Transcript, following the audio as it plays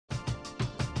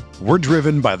We're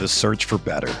driven by the search for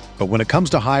better. But when it comes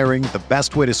to hiring, the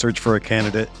best way to search for a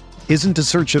candidate isn't to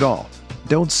search at all.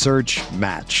 Don't search,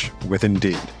 match with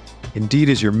Indeed. Indeed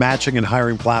is your matching and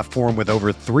hiring platform with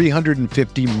over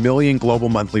 350 million global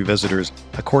monthly visitors,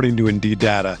 according to Indeed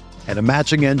data, and a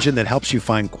matching engine that helps you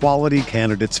find quality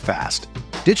candidates fast.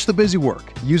 Ditch the busy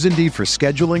work. Use Indeed for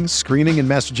scheduling, screening, and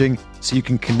messaging so you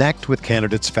can connect with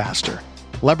candidates faster.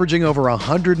 Leveraging over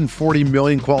 140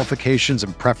 million qualifications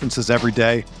and preferences every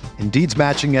day, Indeed's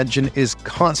matching engine is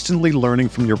constantly learning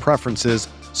from your preferences,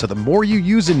 so the more you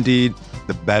use Indeed,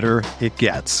 the better it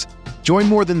gets. Join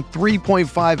more than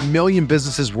 3.5 million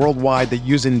businesses worldwide that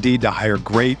use Indeed to hire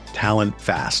great talent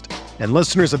fast. And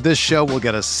listeners of this show will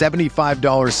get a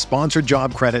 $75 sponsored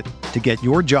job credit to get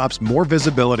your jobs more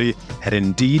visibility at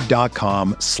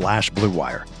Indeed.com/Blue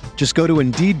Wire. Just go to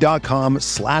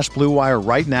Indeed.com/Blue Wire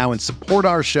right now and support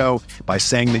our show by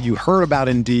saying that you heard about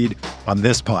Indeed on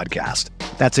this podcast.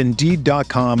 That's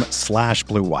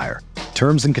Indeed.com/Blue Wire.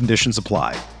 Terms and conditions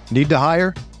apply. Need to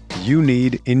hire? You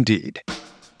need Indeed.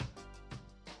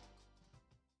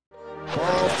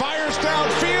 Burrow fires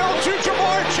downfield to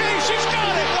Jamar Chase. He's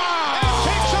got it. Wow. And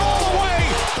takes it all the way.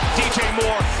 DJ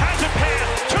Moore has a pass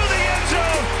to the end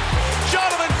zone.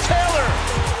 Jonathan Taylor.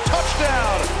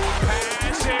 Touchdown.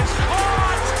 Pass is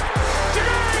caught.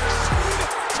 Diggs.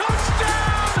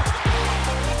 Touchdown.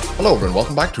 Hello everyone,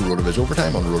 welcome back to RotoViz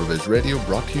Overtime on RotoViz Radio,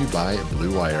 brought to you by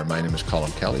Blue Wire. My name is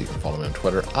Colin Kelly. You can follow me on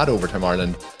Twitter at Overtime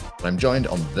Ireland. And I'm joined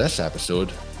on this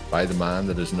episode by the man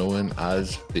that is known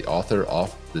as the author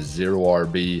of the Zero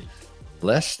RB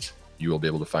list. You will be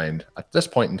able to find at this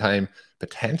point in time,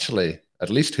 potentially at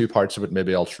least 2 parts of it,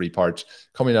 maybe all 3 parts,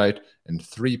 coming out in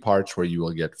 3 parts where you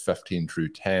will get 15 through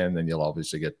 10. Then you'll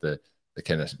obviously get the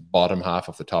kind of bottom half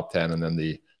of the top 10 and then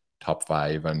the top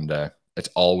 5. And it's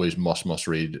always must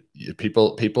read.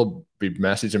 People be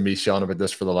messaging me, Sean, about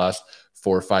this for the last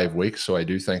 4 or 5 weeks. So I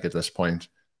do think at this point,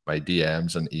 my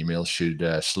DMs and emails should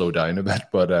slow down a bit,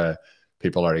 but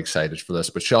people are excited for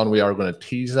this. But Sean, we are going to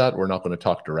tease that. We're not going to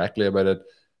talk directly about it,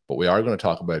 but we are going to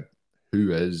talk about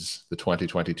who is the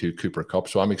 2022 Cooper Kupp.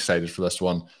 So I'm excited for this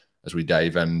one as we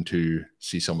dive in to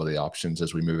see some of the options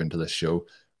as we move into this show.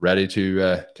 Ready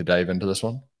to dive into this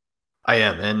one? I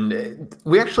am, and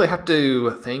we actually have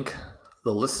to thank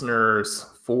the listeners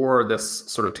for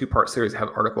this sort of 2-part series. I have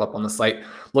an article up on the site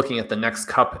looking at the next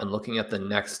Kupp and looking at the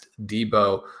next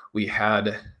Debo. We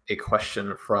had a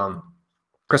question from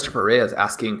Christopher Reyes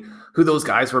asking who those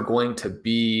guys were going to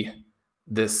be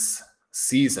this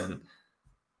season.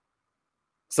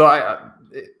 So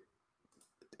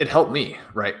it helped me,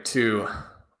 right, to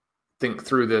think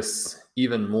through this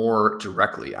even more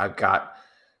directly. I've got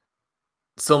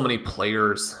so many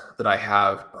players that I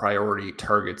have priority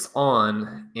targets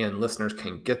on, and listeners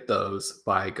can get those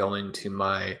by going to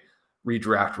my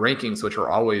redraft rankings, which are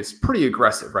always pretty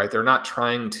aggressive, right? They're not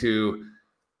trying to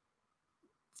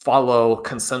follow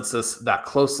consensus that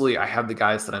closely. I have the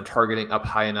guys that I'm targeting up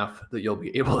high enough that you'll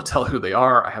be able to tell who they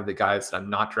are. I have the guys that I'm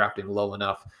not drafting low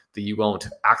enough that you won't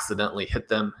accidentally hit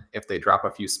them if they drop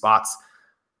a few spots.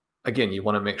 Again, you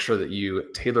want to make sure that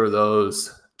you tailor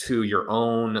those to your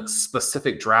own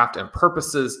specific draft and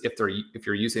purposes if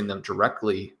you're using them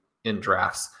directly in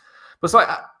drafts. But so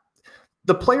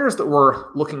the players that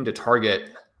we're looking to target,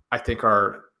 I think,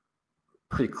 are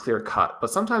pretty clear cut.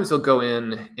 But sometimes you'll go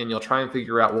in and you'll try and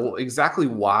figure out, well, exactly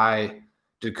why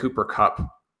did Cooper Kupp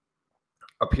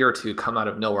appear to come out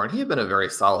of nowhere? And he had been a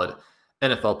very solid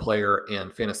NFL player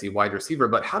and fantasy wide receiver,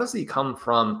 but how does he come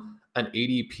from an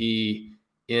ADP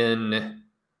in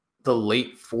the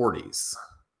late 40s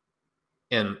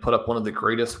and put up one of the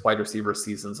greatest wide receiver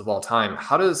seasons of all time?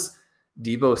 How does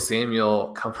Deebo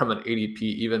Samuel come from an ADP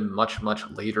even much, much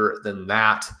later than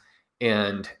that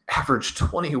and average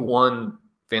 21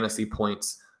 fantasy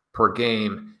points per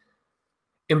game?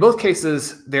 In both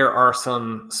cases, there are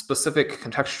some specific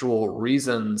contextual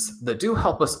reasons that do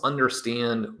help us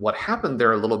understand what happened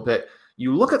there a little bit.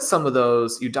 You look at some of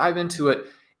those, you dive into it,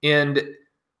 and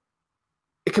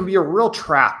it can be a real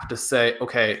trap to say,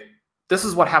 okay, this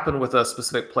is what happened with a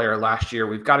specific player last year.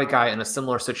 We've got a guy in a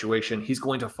similar situation. He's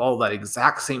going to follow that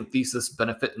exact same thesis,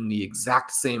 benefit in the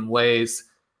exact same ways.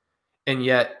 And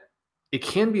yet it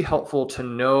can be helpful to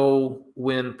know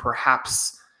when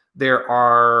perhaps there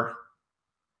are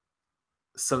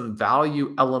some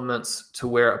value elements to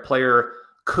where a player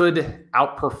could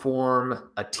outperform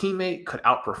a teammate, could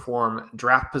outperform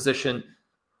draft position.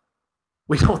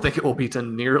 We don't think it will be to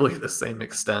nearly the same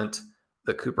extent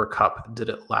that Cooper Kupp did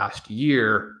it last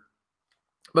year.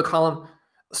 But Colin,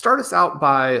 start us out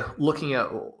by looking at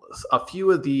a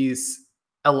few of these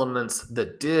elements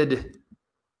that did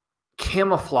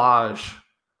camouflage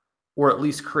or at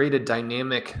least create a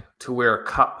dynamic to where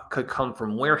Kupp could come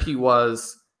from where he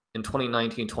was in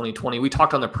 2019, 2020. We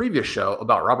talked on the previous show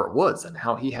about Robert Woods and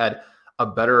how he had a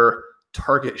better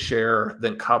target share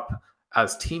than Kupp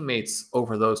as teammates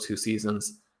over those 2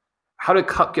 seasons. How did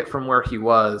Kupp get from where he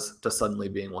was to suddenly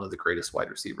being one of the greatest wide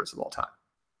receivers of all time?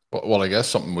 Well, I guess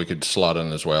something we could slot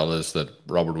in as well is that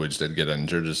Robert Woods did get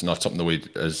injured. It's not something that we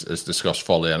is discussed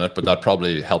fully in it, but that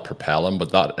probably helped propel him.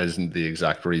 But that isn't the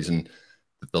exact reason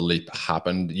that the leap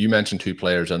happened. You mentioned 2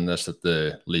 players in this that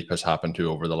the leap has happened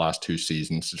to over the last 2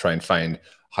 seasons to try and find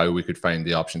how we could find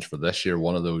the options for this year.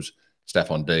 One of those,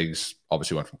 Stefon Diggs,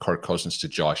 obviously went from Kirk Cousins to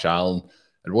Josh Allen.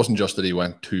 It wasn't just that he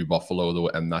went to Buffalo, though,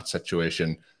 in that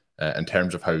situation. In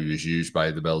terms of how he was used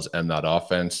by the Bills in that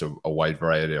offense, a wide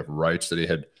variety of routes that he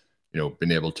had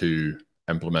been able to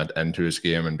implement into his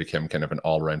game and became kind of an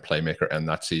all-round playmaker in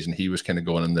that season. He was kind of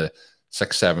going in the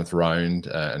 6th, 7th round,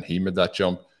 and he made that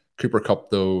jump. Cooper Kupp,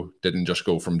 though, didn't just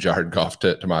go from Jared Goff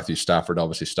to Matthew Stafford.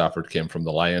 Obviously, Stafford came from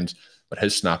the Lions, but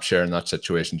his snap share in that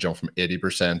situation jumped from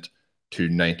 80% to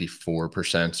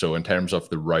 94%. So in terms of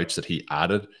the routes that he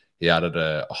added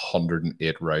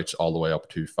 108 routes all the way up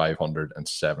to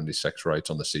 576 routes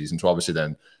on the season. So obviously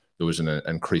then there was an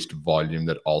increased volume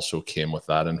that also came with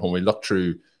that. And when we look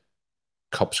through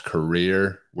Kupp's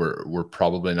career, we're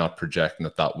probably not projecting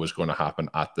that was going to happen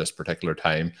at this particular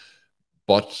time.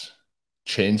 But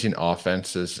changing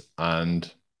offenses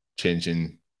and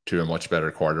changing to a much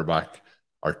better quarterback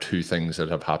are 2 things that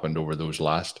have happened over those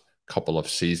last couple of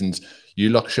seasons. You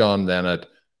look, Sean, then at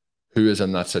who is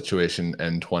in that situation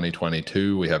in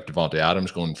 2022. We have Davante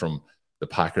Adams going from the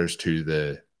Packers to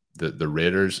the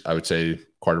Raiders. I would say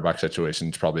quarterback situation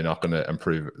is probably not going to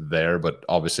improve there, but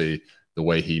obviously the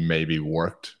way he maybe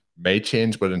worked may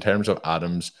change. But in terms of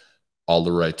Adams, all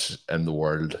the rights in the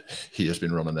world, he has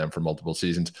been running them for multiple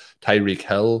seasons. Tyreek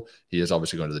Hill, he is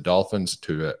obviously going to the Dolphins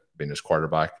to being his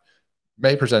quarterback.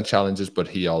 May present challenges, but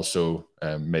he also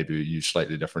may be used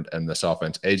slightly different in this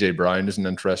offense. AJ Brown is an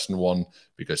interesting one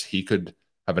because he could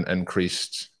have an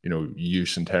increased,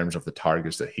 use in terms of the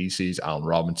targets that he sees. Allen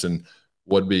Robinson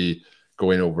would be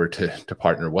going over to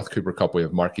partner with Cooper Kupp. We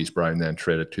have Marquise Brown then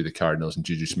traded to the Cardinals, and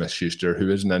Juju Smith-Schuster, who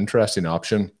is an interesting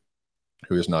option,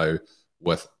 who is now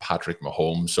with Patrick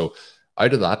Mahomes. So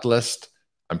out of that list,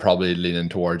 I'm probably leaning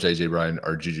towards AJ Brown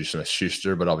or Juju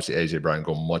Smith-Schuster, but obviously AJ Brown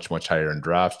going much, much higher in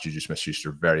drafts. Juju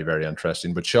Smith-Schuster, very, very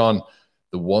interesting. But Sean,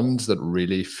 the ones that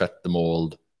really fit the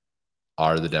mold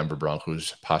are the Denver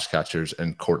Broncos pass catchers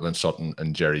in Courtland Sutton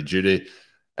and Jerry Jeudy.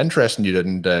 Interesting you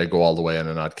didn't go all the way in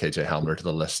and add KJ Hamler to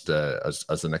the list as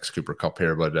the next Cooper Kupp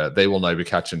here, but they will now be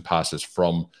catching passes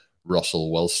from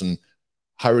Russell Wilson.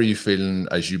 How are you feeling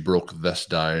as you broke this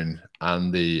down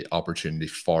and the opportunity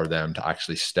for them to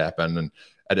actually step in? And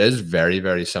it is very,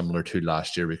 very similar to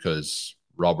last year because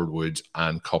Robert Woods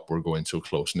and Kupp were going so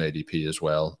close in ADP as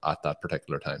well at that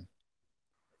particular time.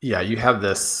 Yeah, you have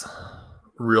this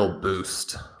real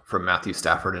boost from Matthew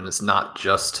Stafford, and it's not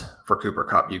just for Cooper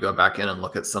Kupp. You go back in and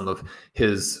look at some of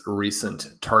his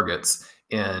recent targets,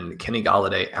 and Kenny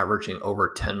Golladay averaging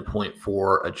over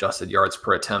 10.4 adjusted yards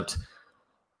per attempt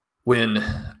when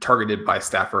targeted by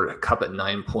Stafford. Kupp at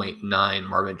 9.9,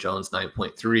 Marvin Jones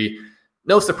 9.3.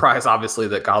 No surprise, obviously,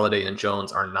 that Golladay and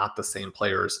Jones are not the same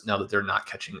players now that they're not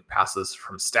catching passes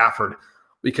from Stafford.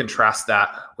 We contrast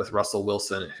that with Russell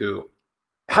Wilson, who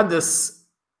had this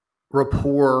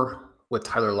rapport with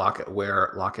Tyler Lockett,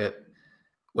 where Lockett,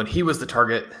 when he was the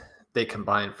target, they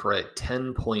combined for a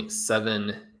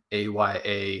 10.7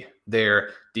 AYA there.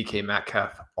 DK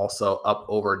Metcalf also up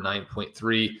over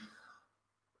 9.3.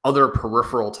 Other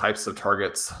peripheral types of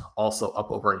targets also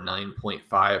up over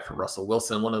 9.5 for Russell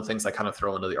Wilson. One of the things I kind of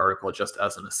throw into the article just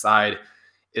as an aside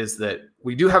is that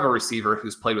we do have a receiver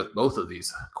who's played with both of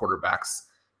these quarterbacks.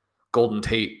 Golden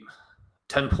Tate,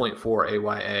 10.4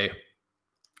 AYA,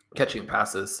 catching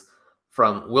passes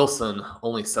from Wilson,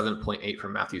 only 7.8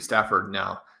 from Matthew Stafford.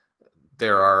 Now,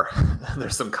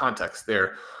 there's some context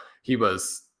there. He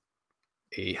was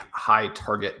a high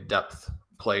target depth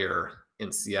player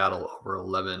in Seattle, over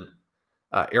 11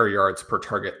 air yards per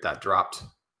target. That dropped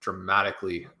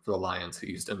dramatically for the Lions, who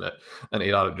used him at an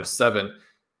 8 out of just 7.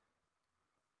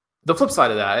 The flip side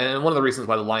of that, and one of the reasons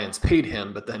why the Lions paid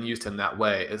him but then used him that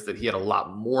way, is that he had a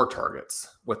lot more targets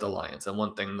with the Lions. And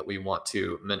one thing that we want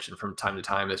to mention from time to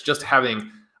time is just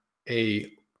having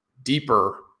a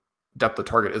deeper depth of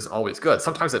target isn't always good.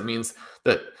 Sometimes it means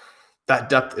that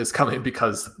depth is coming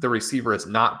because the receiver is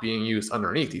not being used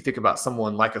underneath. You think about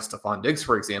someone like a Stefon Diggs,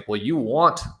 for example, you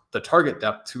want the target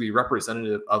depth to be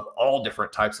representative of all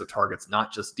different types of targets,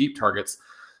 not just deep targets.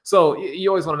 So you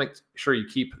always want to make sure you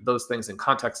keep those things in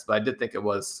context. But I did think it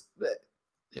was,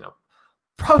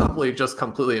 probably just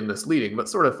completely misleading, but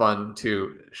sort of fun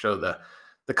to show the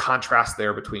contrast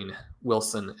there between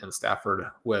Wilson and Stafford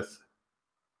with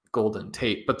Golden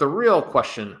Tate. But the real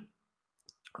question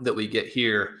that we get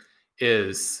here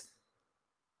is,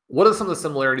 what are some of the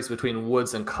similarities between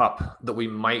Woods and Kupp that we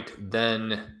might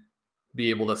then be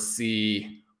able to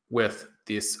see with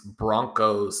this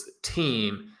Broncos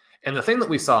team? And the thing that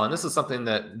we saw, and this is something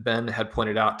that Ben had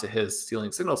pointed out to his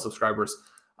Stealing Signal subscribers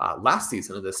last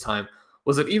season at this time,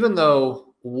 was that even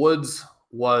though Woods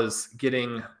was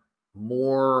getting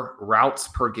more routes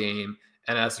per game,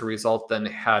 and as a result then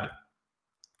had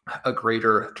a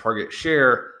greater target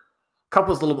share, Kupp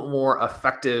was a little bit more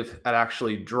effective at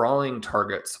actually drawing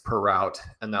targets per route,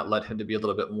 and that led him to be a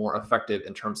little bit more effective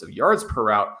in terms of yards per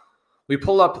route. We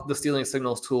pull up the Stealing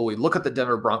Signals tool, we look at the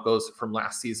Denver Broncos from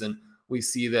last season, we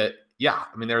see that,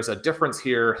 there's a difference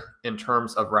here in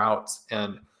terms of routes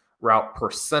and route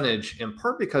percentage, in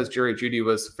part because Jerry Jeudy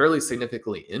was fairly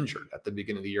significantly injured at the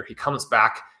beginning of the year. He comes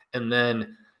back and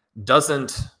then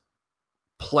doesn't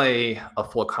play a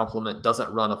full complement,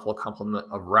 doesn't run a full complement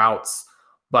of routes,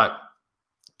 but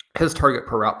his target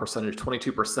per route percentage,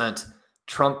 22%,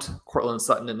 trumped Courtland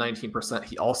Sutton at 19%.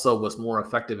 He also was more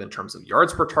effective in terms of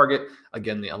yards per target.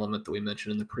 Again, the element that we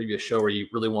mentioned in the previous show where you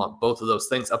really want both of those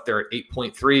things up there at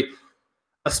 8.3,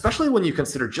 especially when you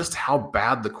consider just how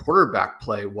bad the quarterback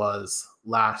play was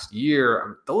last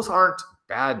year. Those aren't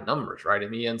bad numbers, right?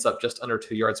 He ends up just under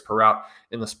 2 yards per route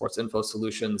in the Sports Info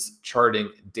Solutions charting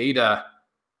data.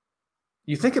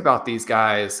 You think about these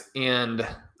guys and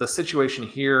the situation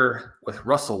here with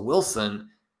Russell Wilson,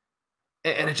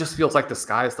 and it just feels like the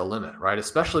sky is the limit, right?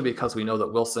 Especially because we know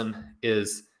that Wilson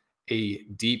is a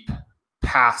deep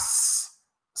pass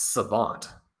savant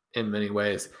in many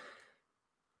ways.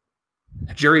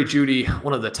 Jerry Jeudy,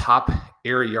 one of the top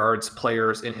air yards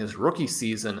players in his rookie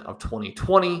season of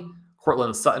 2020.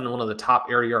 Courtland Sutton, one of the top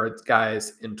air yards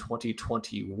guys in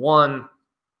 2021.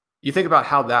 You think about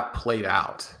how that played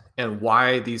out and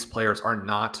why these players are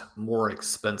not more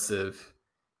expensive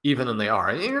even than they are.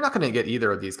 And you're not going to get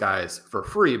either of these guys for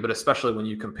free, but especially when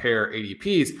you compare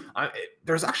ADPs,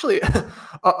 there's actually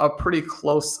a pretty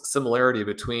close similarity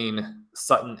between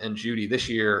Sutton and Jeudy this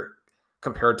year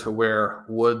compared to where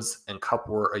Woods and Kupp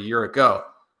were a year ago.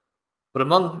 But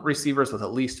among receivers with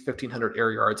at least 1,500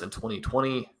 air yards in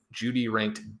 2020, Jeudy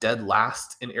ranked dead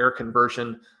last in air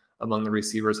conversion. Among the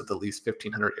receivers with at least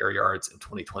 1,500 air yards in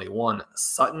 2021,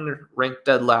 Sutton ranked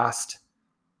dead last.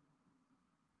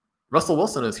 Russell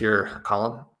Wilson is here,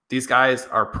 Colin. These guys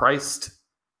are priced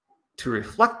to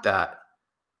reflect that,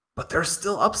 but there's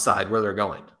still upside where they're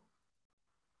going.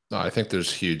 No, I think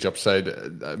there's huge upside.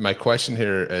 My question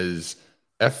here is,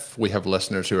 if we have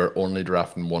listeners who are only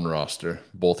drafting one roster,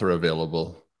 both are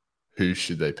available, who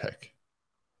should they pick?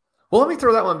 Well, let me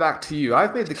throw that one back to you.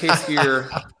 I've made the case here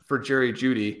for Jerry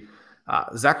Jeudy.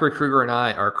 Zachary Kruger and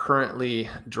I are currently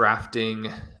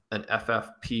drafting an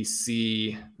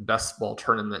FFPC best ball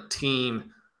tournament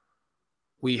team.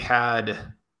 We had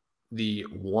the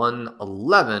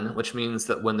 111, which means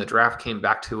that when the draft came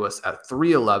back to us at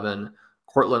 311,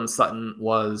 Courtland Sutton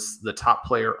was the top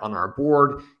player on our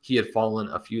board. He had fallen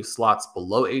a few slots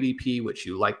below ADP, which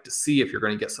you like to see if you're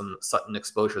going to get some Sutton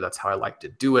exposure. That's how I like to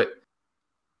do it.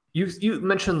 You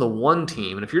mentioned the one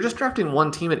team, and if you're just drafting one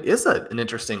team, it is an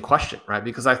interesting question, right?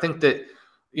 Because I think that,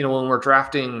 when we're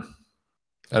drafting,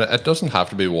 and it doesn't have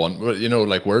to be one, but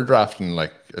like we're drafting,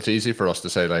 like it's easy for us to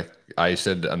say, like I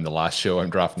said in the last show, I'm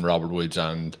drafting Robert Woods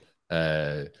and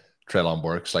Treylon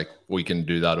Burks. Like we can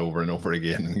do that over and over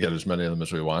again and get as many of them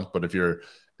as we want. But if you're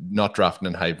not drafting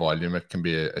in high volume, it can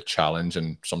be a challenge,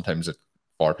 and sometimes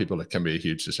for people it can be a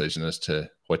huge decision as to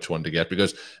which one to get.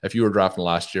 Because if you were drafting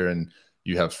last year and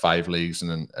you have 5 leagues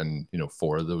and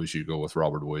 4 of those you go with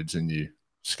Robert Woods and you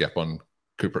skip on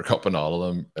Cooper Kupp and all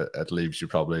of them, it leaves you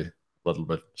probably a little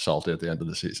bit salty at the end of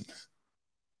the season.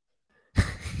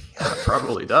 It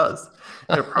probably does.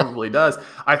 It probably does.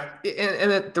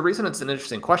 The reason it's an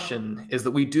interesting question is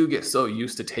that we do get so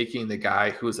used to taking the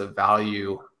guy who is a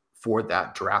value for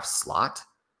that draft slot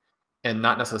and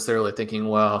not necessarily thinking,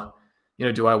 well,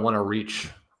 do I want to reach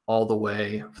all the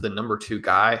way for the number 2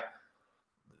 guy?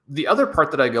 The other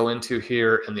part that I go into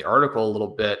here in the article a little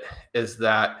bit is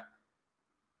that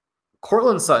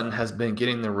Courtland Sutton has been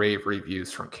getting the rave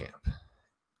reviews from camp.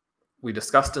 We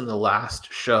discussed in the last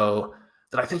show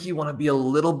that I think you want to be a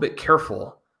little bit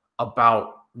careful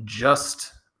about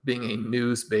just being a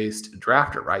news-based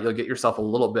drafter, right? You'll get yourself a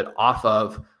little bit off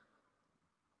of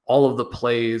all of the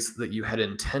plays that you had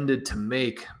intended to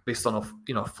make based on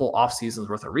a full off season's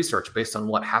worth of research, based on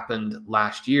what happened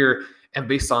last year, and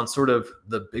based on sort of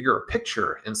the bigger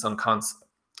picture in some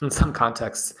in some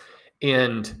contexts.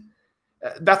 And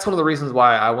that's one of the reasons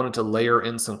why I wanted to layer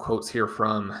in some quotes here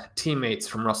from teammates,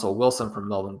 from Russell Wilson, from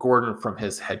Melvin Gordon, from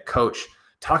his head coach,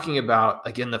 talking about,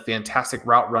 again, the fantastic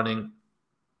route running.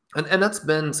 And that's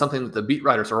been something that the beat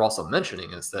writers are also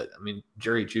mentioning, is that, I mean,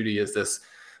 Jerry Jeudy is this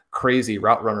crazy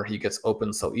route runner. He gets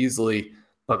open so easily,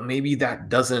 but maybe that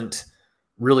doesn't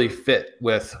really fit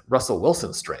with Russell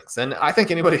Wilson's strengths. And I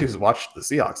think anybody who's watched the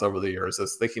Seahawks over the years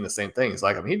is thinking the same thing. He's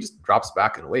like, I mean, he just drops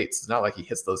back and waits. It's not like he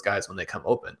hits those guys when they come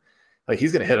open. Like,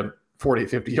 he's going to hit them 40,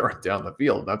 50 yards down the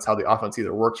field. That's how the offense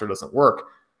either works or doesn't work.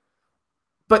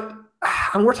 But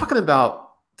we're talking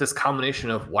about this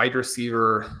combination of wide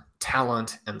receiver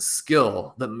talent and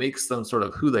skill that makes them sort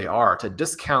of who they are. To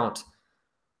discount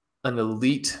an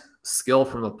elite skill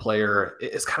from a player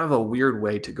is kind of a weird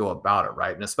way to go about it,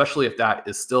 right? And especially if that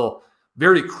is still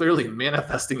very clearly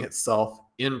manifesting itself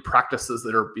in practices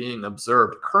that are being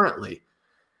observed currently.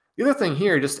 The other thing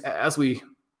here, just as we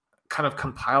kind of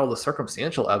compile the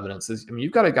circumstantial evidence, is, I mean,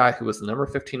 you've got a guy who was the number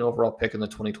 15 overall pick in the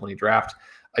 2020 draft.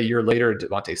 A year later,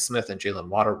 Devontae Smith and Jalen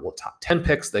Waddle will top 10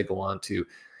 picks. They go on to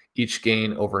each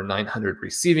gain over 900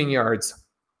 receiving yards.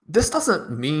 This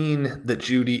doesn't mean that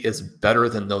Jeudy is better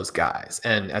than those guys.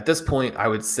 And at this point, I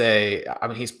would say, I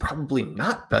mean, he's probably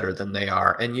not better than they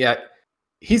are. And yet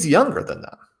he's younger than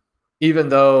them. Even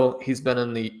though he's been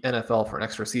in the NFL for an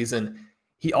extra season,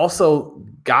 he also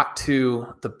got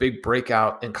to the big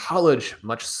breakout in college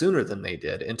much sooner than they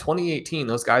did. In 2018,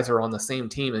 those guys are on the same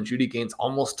team, and Jeudy gains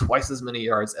almost twice as many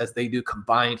yards as they do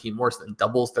combined. He more than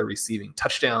doubles their receiving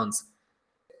touchdowns.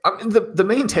 I mean, the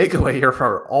main takeaway here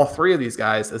for all three of these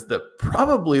guys is that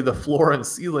probably the floor and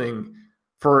ceiling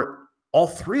for all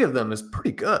three of them is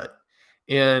pretty good.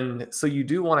 And so you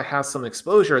do want to have some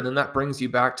exposure. And then that brings you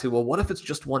back to, well, what if it's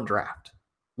just one draft?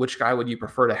 Which guy would you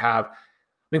prefer to have? I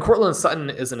mean, Courtland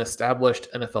Sutton is an established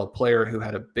NFL player who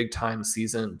had a big time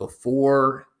season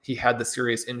before he had the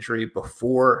serious injury,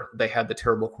 before they had the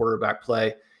terrible quarterback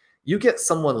play. You get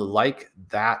someone like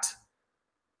that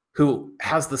who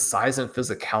has the size and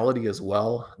physicality as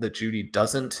well that Jeudy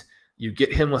doesn't. You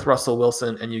get him with Russell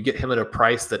Wilson, and you get him at a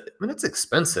price that, I mean, it's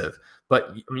expensive,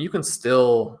 but I mean, you can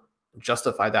still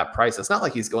justify that price. It's not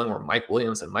like he's going where Mike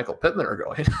Williams and Michael Pittman are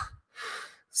going.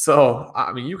 So,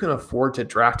 I mean, you can afford to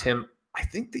draft him. I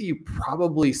think that you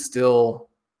probably still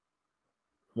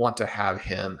want to have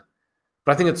him,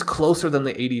 but I think it's closer than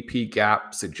the ADP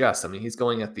gap suggests. I mean, he's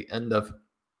going at the end of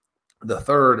the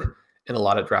third in a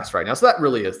lot of drafts right now. So that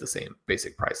really is the same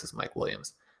basic price as Mike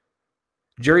Williams.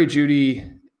 Jerry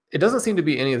Jeudy, it doesn't seem to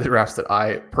be any of the drafts that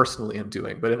I personally am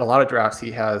doing, but in a lot of drafts,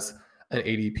 he has an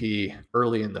ADP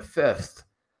early in the fifth.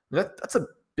 That's a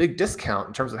big discount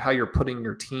in terms of how you're putting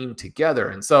your team together.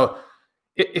 And so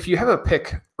if you have a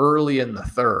pick early in the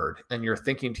third and you're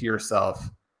thinking to yourself,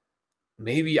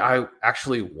 maybe I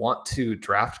actually want to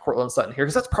draft Courtland Sutton here,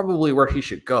 because that's probably where he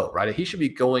should go, right? He should be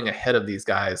going ahead of these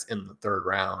guys in the third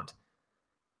round.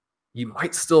 You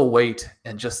might still wait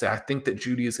and just say, I think that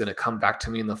Jeudy is going to come back to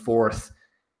me in the fourth.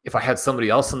 If I had somebody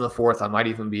else in the fourth, I might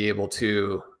even be able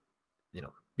to,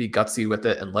 be gutsy with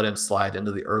it and let him slide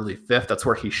into the early fifth. That's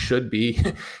where he should be,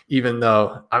 even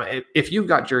though, I mean, if you've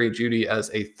got Jerry Jeudy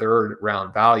as a third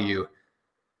round value,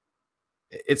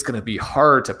 it's going to be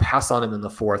hard to pass on him in the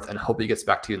fourth and hope he gets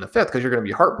back to you in the fifth, because you're going to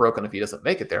be heartbroken if he doesn't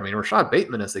make it there. I mean, Rashad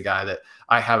Bateman is the guy that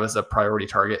I have as a priority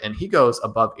target, and he goes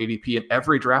above ADP in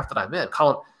every draft that I'm in.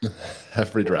 Colin,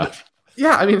 every draft.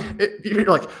 Yeah, I mean, you're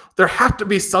like, there have to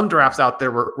be some drafts out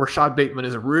there where Rashad Bateman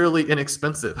is really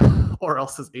inexpensive, or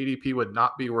else his ADP would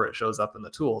not be where it shows up in the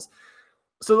tools.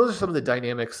 So those are some of the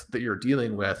dynamics that you're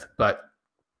dealing with. But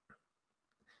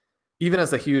even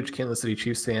as a huge Kansas City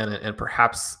Chiefs fan, and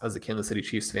perhaps as a Kansas City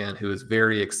Chiefs fan who is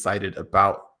very excited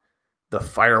about the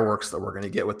fireworks that we're going to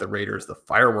get with the Raiders, the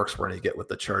fireworks we're going to get with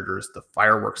the Chargers, the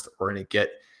fireworks that we're going to get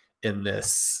in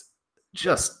this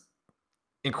just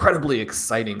incredibly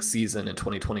exciting season in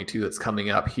 2022 that's coming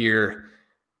up here,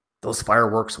 those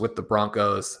fireworks with the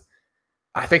Broncos,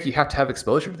 I think you have to have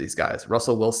exposure to these guys.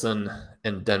 Russell Wilson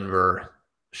in Denver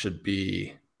should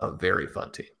be a very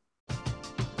fun team.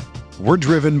 We're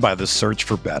driven by the search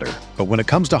for better. But when it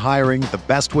comes to hiring, the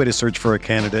best way to search for a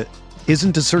candidate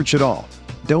isn't to search at all.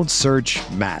 Don't search,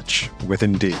 match with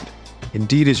Indeed.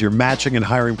 Indeed is your matching and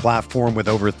hiring platform with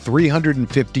over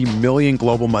 350 million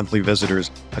global monthly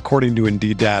visitors, according to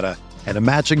Indeed data, and a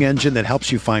matching engine that helps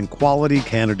you find quality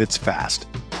candidates fast.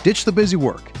 Ditch the busy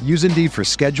work. Use Indeed for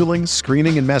scheduling,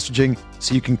 screening, and messaging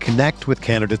so you can connect with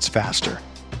candidates faster.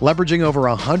 Leveraging over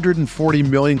 140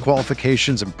 million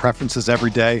qualifications and preferences every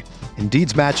day,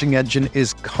 Indeed's matching engine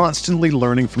is constantly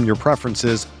learning from your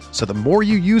preferences, so the more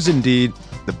you use Indeed,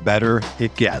 the better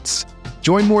it gets.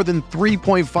 Join more than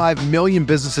 3.5 million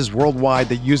businesses worldwide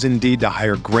that use Indeed to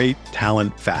hire great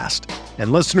talent fast.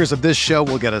 And listeners of this show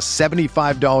will get a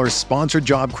 $75 sponsored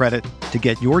job credit to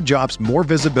get your jobs more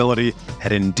visibility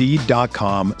at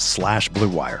Indeed.com/Blue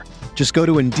Wire. Just go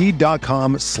to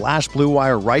Indeed.com/Blue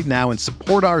Wire right now and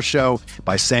support our show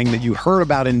by saying that you heard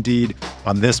about Indeed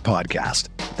on this podcast.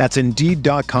 That's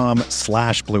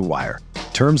Indeed.com/Blue Wire.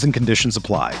 Terms and conditions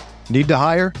apply. Need to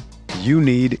hire? You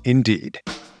need Indeed.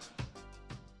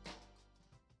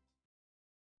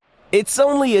 It's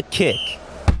only a kick,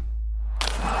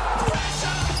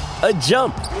 a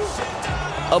jump,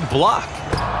 a block.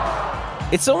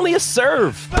 It's only a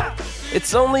serve.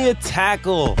 It's only a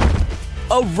tackle,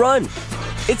 a run.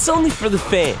 It's only for the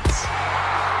fans.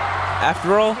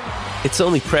 After all, it's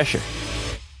only pressure.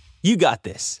 You got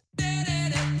this.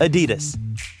 Adidas.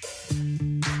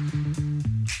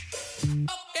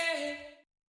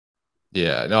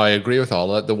 Yeah, no, I agree with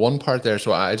all that. The one part there,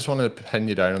 so I just want to pin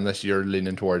you down on this. You're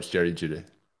leaning towards Jerry Jeudy.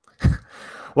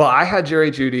 Well, I had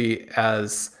Jerry Jeudy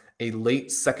as a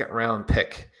late second round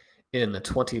pick in the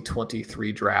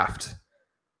 2023 draft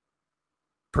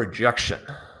projection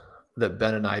that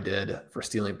Ben and I did for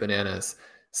Stealing Bananas.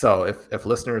 So if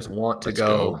listeners want to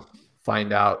go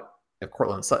find out if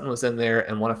Courtland Sutton was in there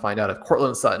and want to find out if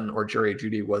Courtland Sutton or Jerry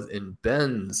Jeudy was in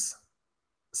Ben's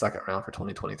second round for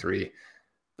 2023,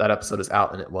 that episode is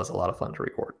out, and it was a lot of fun to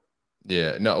record.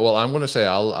 Yeah, no, well, I'm going to say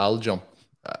I'll jump.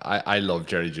 I love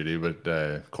Jerry Jeudy, but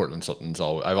Courtland Sutton's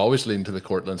I've always leaned to the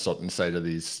Courtland Sutton side of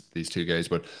these two guys.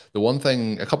 But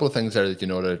a couple of things there that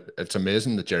that it's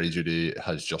amazing that Jerry Jeudy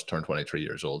has just turned 23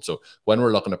 years old. So when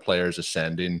we're looking at players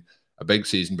ascending, a big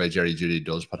season by Jerry Jeudy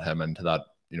does put him into that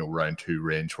round 2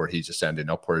 range where he's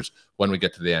ascending upwards. When we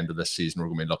get to the end of this season, we're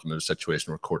going to be looking at a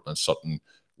situation where Courtland Sutton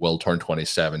will turn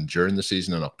 27 during the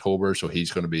season in October, so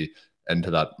he's going to be into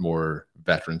that more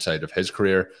veteran side of his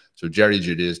career. So Jerry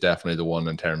Jeudy is definitely the one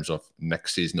in terms of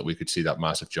next season that we could see that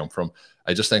massive jump from.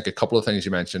 I just think a couple of things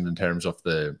you mentioned in terms of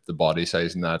the body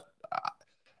size and that,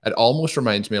 it almost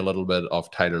reminds me a little bit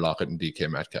of Tyler Lockett and DK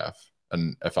Metcalf.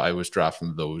 And if I was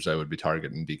drafting those, I would be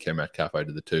targeting DK Metcalf out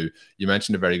of the two. You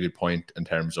mentioned a very good point in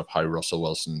terms of how Russell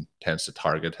Wilson tends to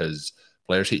target his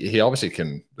players. He obviously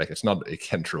can, he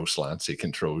can throw slants, he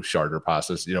can throw shorter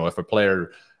passes. If a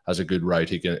player has a good route,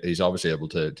 he's obviously able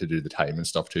to do the time and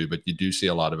stuff too. But you do see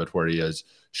a lot of it where he is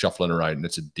shuffling around and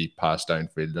it's a deep pass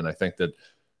downfield. And I think that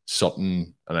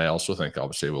Sutton, and I also think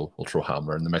obviously we'll throw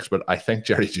Hamler in the mix, but I think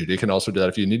Jerry Jeudy can also do that.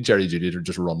 If you need Jerry Jeudy to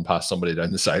just run past somebody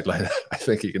down the sideline, I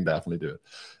think he can definitely do it.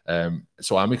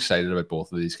 So I'm excited about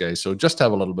both of these guys. So just to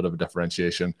have a little bit of a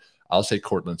differentiation, I'll say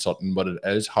Courtland Sutton, but it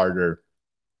is harder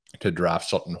to draft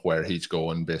Sutton where he's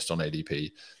going based on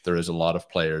ADP. There is a lot of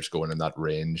players going in that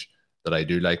range that I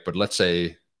do like, but let's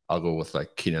say I'll go with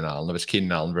Keenan Allen. If it's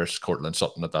Keenan Allen versus Courtland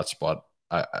Sutton at that spot,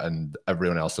 and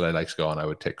everyone else that I like's gone, I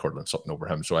would take Courtland Sutton over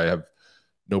him. So I have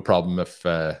no problem if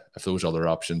those other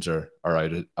options are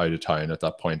out of town at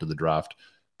that point of the draft,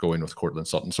 going with Courtland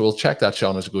Sutton. So we'll check that,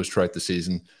 Sean, as it goes throughout the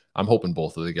season. I'm hoping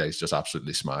both of the guys just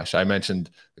absolutely smash. I mentioned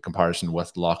the comparison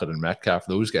with Lockett and Metcalf.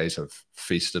 Those guys have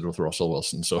feasted with Russell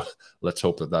Wilson. So let's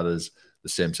hope that is the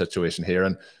same situation here.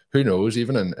 And who knows,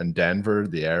 even in Denver,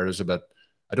 the air is a bit,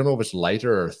 I don't know if it's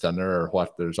lighter or thinner or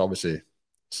what. There's obviously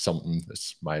something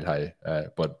that's mile high.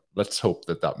 But let's hope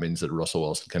that means that Russell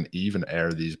Wilson can even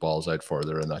air these balls out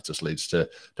further, and that just leads to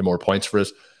more points for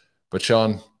us. But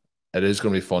Sean, it is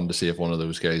going to be fun to see if one of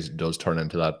those guys does turn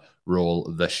into that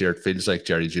role this year. It feels like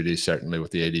Jerry Jeudy, certainly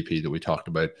with the ADP that we talked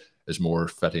about, is more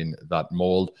fitting that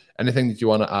mold. Anything that you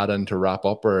want to add in to wrap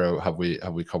up, or have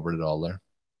we covered it all there?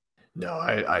 No,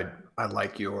 I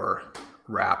like your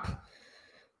wrap.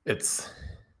 It's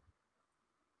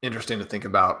interesting to think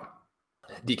about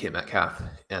DK Metcalf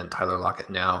and Tyler Lockett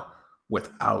now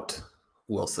without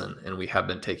Wilson, and we have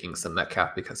been taking some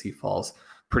Metcalf because he falls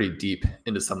pretty deep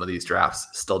into some of these drafts.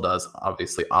 Still does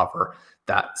obviously offer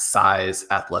that size,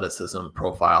 athleticism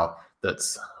profile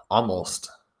that's almost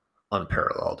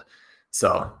unparalleled.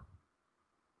 So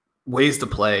ways to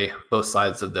play both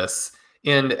sides of this.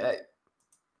 And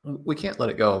we can't let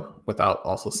it go without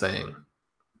also saying,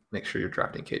 make sure you're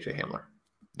drafting KJ Hamler.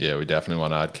 Yeah, we definitely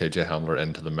want to add KJ Hamler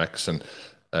into the mix. And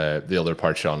the other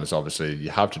part, Sean, is obviously you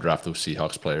have to draft those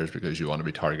Seahawks players because you want to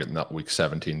be targeting that Week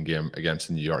 17 game against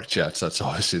the New York Jets. That's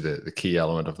obviously the key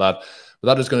element of that.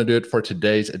 But that is going to do it for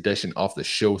today's edition of the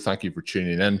show. Thank you for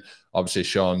tuning in. Obviously,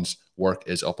 Sean's work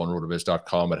is up on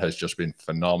rotoviz.com. It has just been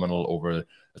phenomenal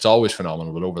it's always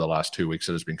phenomenal, but over the last 2 weeks,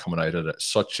 it has been coming out at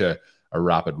such a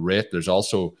rapid rate. There's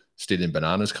also Stealing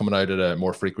Bananas coming out at a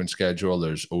more frequent schedule.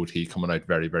 There's OT coming out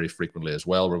very, very frequently as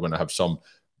well. We're going to have some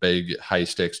big high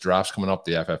stakes drafts coming up,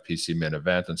 the FFPC main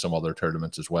event and some other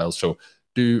tournaments as well. So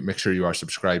do make sure you are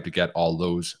subscribed to get all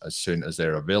those as soon as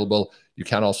they're available. You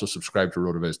can also subscribe to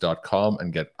rotoviz.com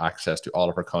and get access to all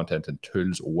of our content and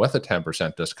tools with a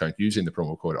 10% discount using the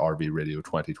promo code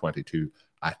RVRadio2022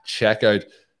 at checkout.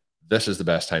 This is the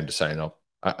best time to sign up.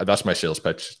 That's my sales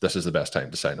pitch. This is the best time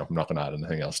to sign up. I'm not going to add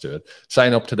anything else to it.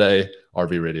 Sign up today,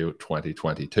 RV Radio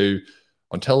 2022.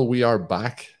 Until we are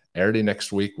back early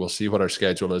next week, we'll see what our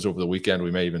schedule is over the weekend.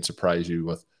 We may even surprise you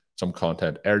with some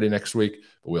content early next week,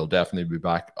 but we'll definitely be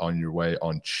back on your way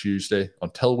on Tuesday.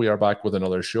 Until we are back with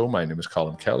another show, my name is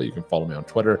Colin Kelly. You can follow me on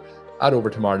Twitter at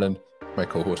Overtime Ireland. My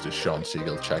co-host is Sean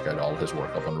Siegel. Check out all his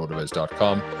work up on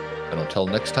rotoviz.com. And until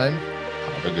next time,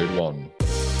 have a good one.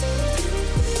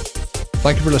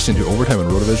 Thank you for listening to Overtime on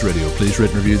RotoViz Radio. Please rate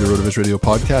and review the RotoViz Radio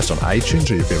podcast on iTunes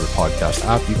or your favorite podcast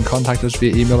app. You can contact us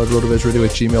via email at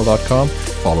rotovizradio@gmail.com.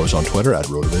 Follow us on Twitter at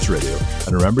RotoViz Radio.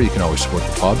 And remember, you can always support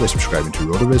the pod by subscribing to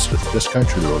RotoViz with a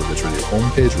discount through the RotoViz Radio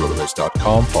homepage,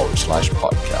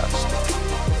 rotoviz.com/podcast.